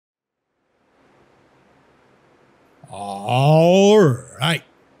All right.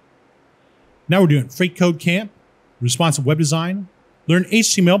 Now we're doing fake code camp, responsive web design, learn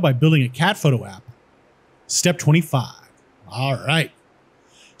HTML by building a cat photo app. Step 25. All right.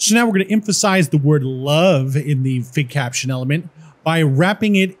 So now we're going to emphasize the word love in the fig caption element by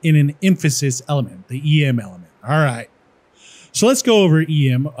wrapping it in an emphasis element, the EM element. All right. So let's go over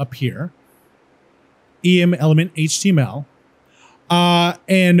EM up here. EM element HTML.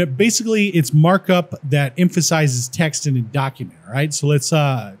 And basically it's markup that emphasizes text in a document. All right. So let's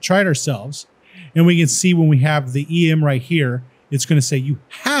try it ourselves. And we can see when we have the EM right here, it's going to say you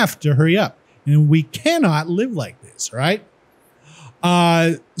have to hurry up. And we cannot live like this, right?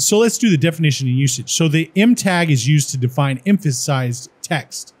 So let's do the definition and usage. So the M tag is used to define emphasized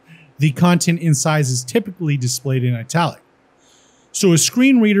text. The content in size is typically displayed in italic. So a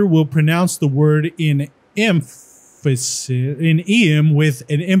screen reader will pronounce the word in emphasis, in EM with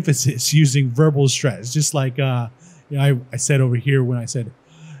an emphasis using verbal stress, just like I said over here when I said,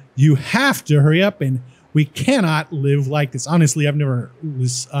 you have to hurry up and we cannot live like this. Honestly, I've never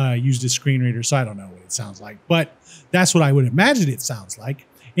used a screen reader, so I don't know what it sounds like, but that's what I would imagine it sounds like.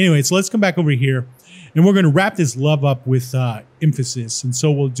 Anyway, so let's come back over here and we're going to wrap this love up with emphasis. And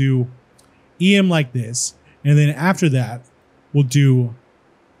so we'll do EM like this. And then after that, we'll do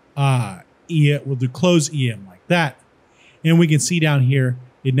close EM like that. And we can see down here,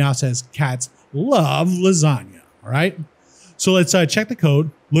 it now says cats love lasagna. All right. So let's check the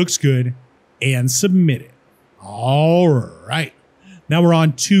code. Looks good. And submit it. All right. Now we're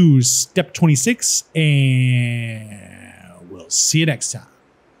on to step 26 and we'll see you next time.